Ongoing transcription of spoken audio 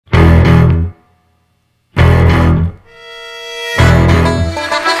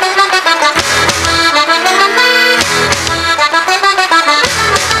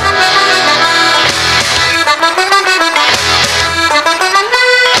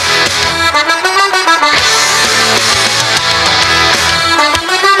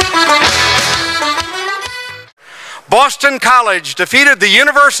Boston College defeated the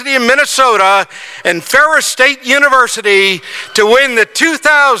University of Minnesota and Ferris State University to win the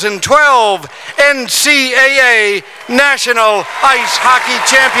 2012 NCAA National Ice Hockey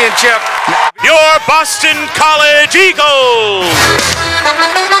Championship. Your Boston College Eagles!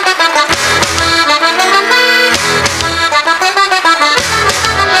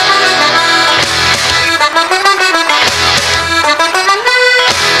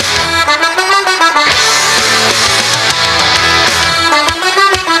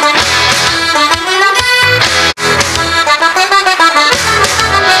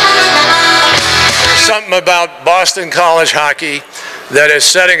 Something about Boston College hockey that is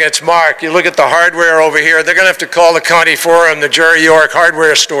setting its mark. You look at the hardware over here, they're going to have to call the Conte Forum the Jerry York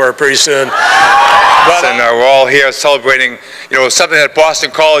hardware store pretty soon. But, we're all here celebrating, something that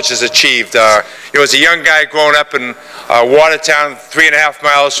Boston College has achieved. As a young guy growing up in Watertown, 3.5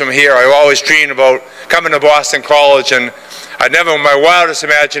 miles from here, I always dreamed about coming to Boston College, and I never, in my wildest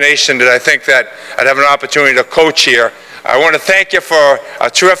imagination, did I think that I'd have an opportunity to coach here. I want to thank you for a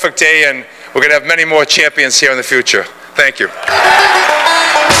terrific day, and we're going to have many more champions here in the future. Thank you.